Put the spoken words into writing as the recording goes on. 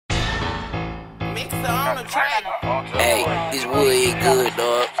Hey, this wood is good,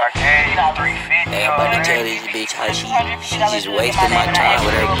 dog. Hey, I'm about to tell this bitch how she just wasting my time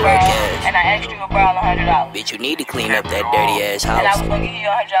with her broke ass. And I asked you to borrow $100. Bitch, you need to clean up that dirty ass house. And I was gonna give you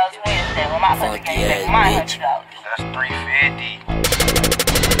 $100 Wednesday when my fucking Funky came back ass with my bitch. $100. That's $350.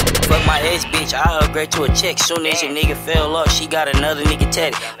 Fuck my ex bitch, I upgrade to a check. Soon as your nigga fell off, she got another nigga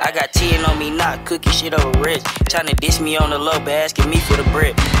tatted. I got 10 on me, not cooking shit over rich. Tryna diss me on the low, but asking me for the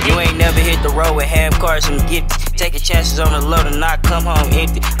bread. You ain't never hit the road with ham cars and gifts. Taking chances on the low to not come home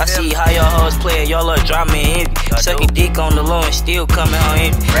empty. I see how y'all hoes play, y'all love drama and envy. Sucking dick on the low and still coming home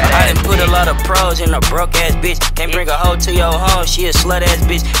empty. I done put a lot of pros in a broke ass bitch. Can't bring a hoe to your home, she a slut ass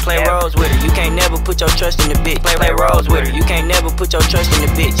bitch. Play roles with her, you can't never put your trust in the bitch. Play roles with her, you can't never put your trust in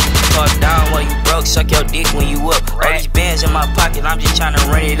the bitch. Talk down when you broke, suck your dick when you up. All these bands in my pocket, I'm just tryna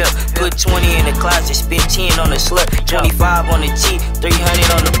run it up. Put 20 in the closet, spit 10 on the slut, 25 on the T,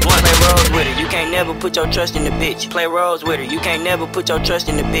 300 on the blunt. Play roles with her, you can't never put your trust in the bitch. Play roles with her, you can't never put your trust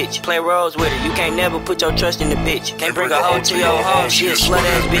in the bitch. Play roles with her, you can't never put your trust in the bitch. Can't bring a hoe to your home, she a slut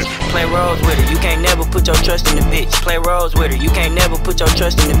ass bitch. Play roles with her, you can't never put your trust in the bitch. Play roles with her, you can't never put your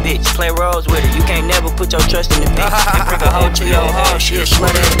trust in the bitch. Play roles with her, you can't never put your trust in the bitch. Can't bring a hoe to your home, she a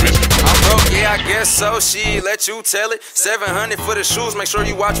slut ass bitch. I'm broke, yeah, I guess so. She let you tell it. 700 for the shoes, make sure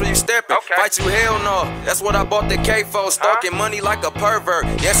you watch where you steppin'. Fight you, hell no. That's what I bought the K for. Stalking money like a pervert.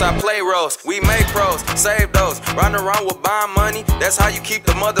 Yes, I play roles. We make pros, save those. Run around with buying money. That's how you keep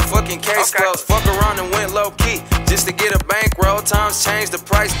the motherfucking case closed. Fuck around and went low key just to get a bankroll. Times change, the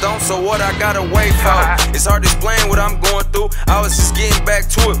price don't. So what I gotta wait for? It's hard to explain what I'm going through. I was just getting back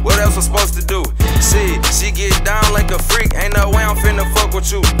to it. What else I'm supposed to do? See, she get down like a freak. Ain't no way I'm finna fuck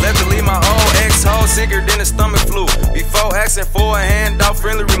with you. Left to leave my old ex-hoe sicker than a stomach flu. Before asking for a handout,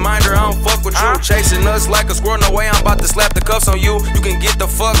 friendly reminder I don't fuck with you. Chasing us like a squirrel, no way I'm about to slap the cuffs on you. You can get the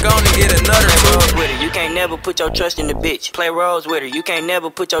fuck on and get another roles with her, you can't never put your trust in the bitch. Play roles with her, you can't never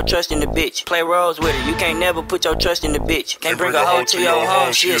put your trust in the bitch. Play roles with her, you can't never put your trust in the bitch. Can't bring a hoe to your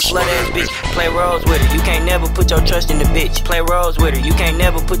home, she a slut ass bitch. Play roles with her, you can't never put your trust in the bitch. Play roles with her, you can't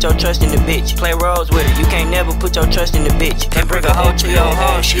never put your trust in the bitch. Play roles with her, you can't never put your trust in the bitch. Can't bring a hoe to your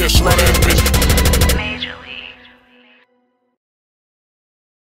home, she a slut ass bitch.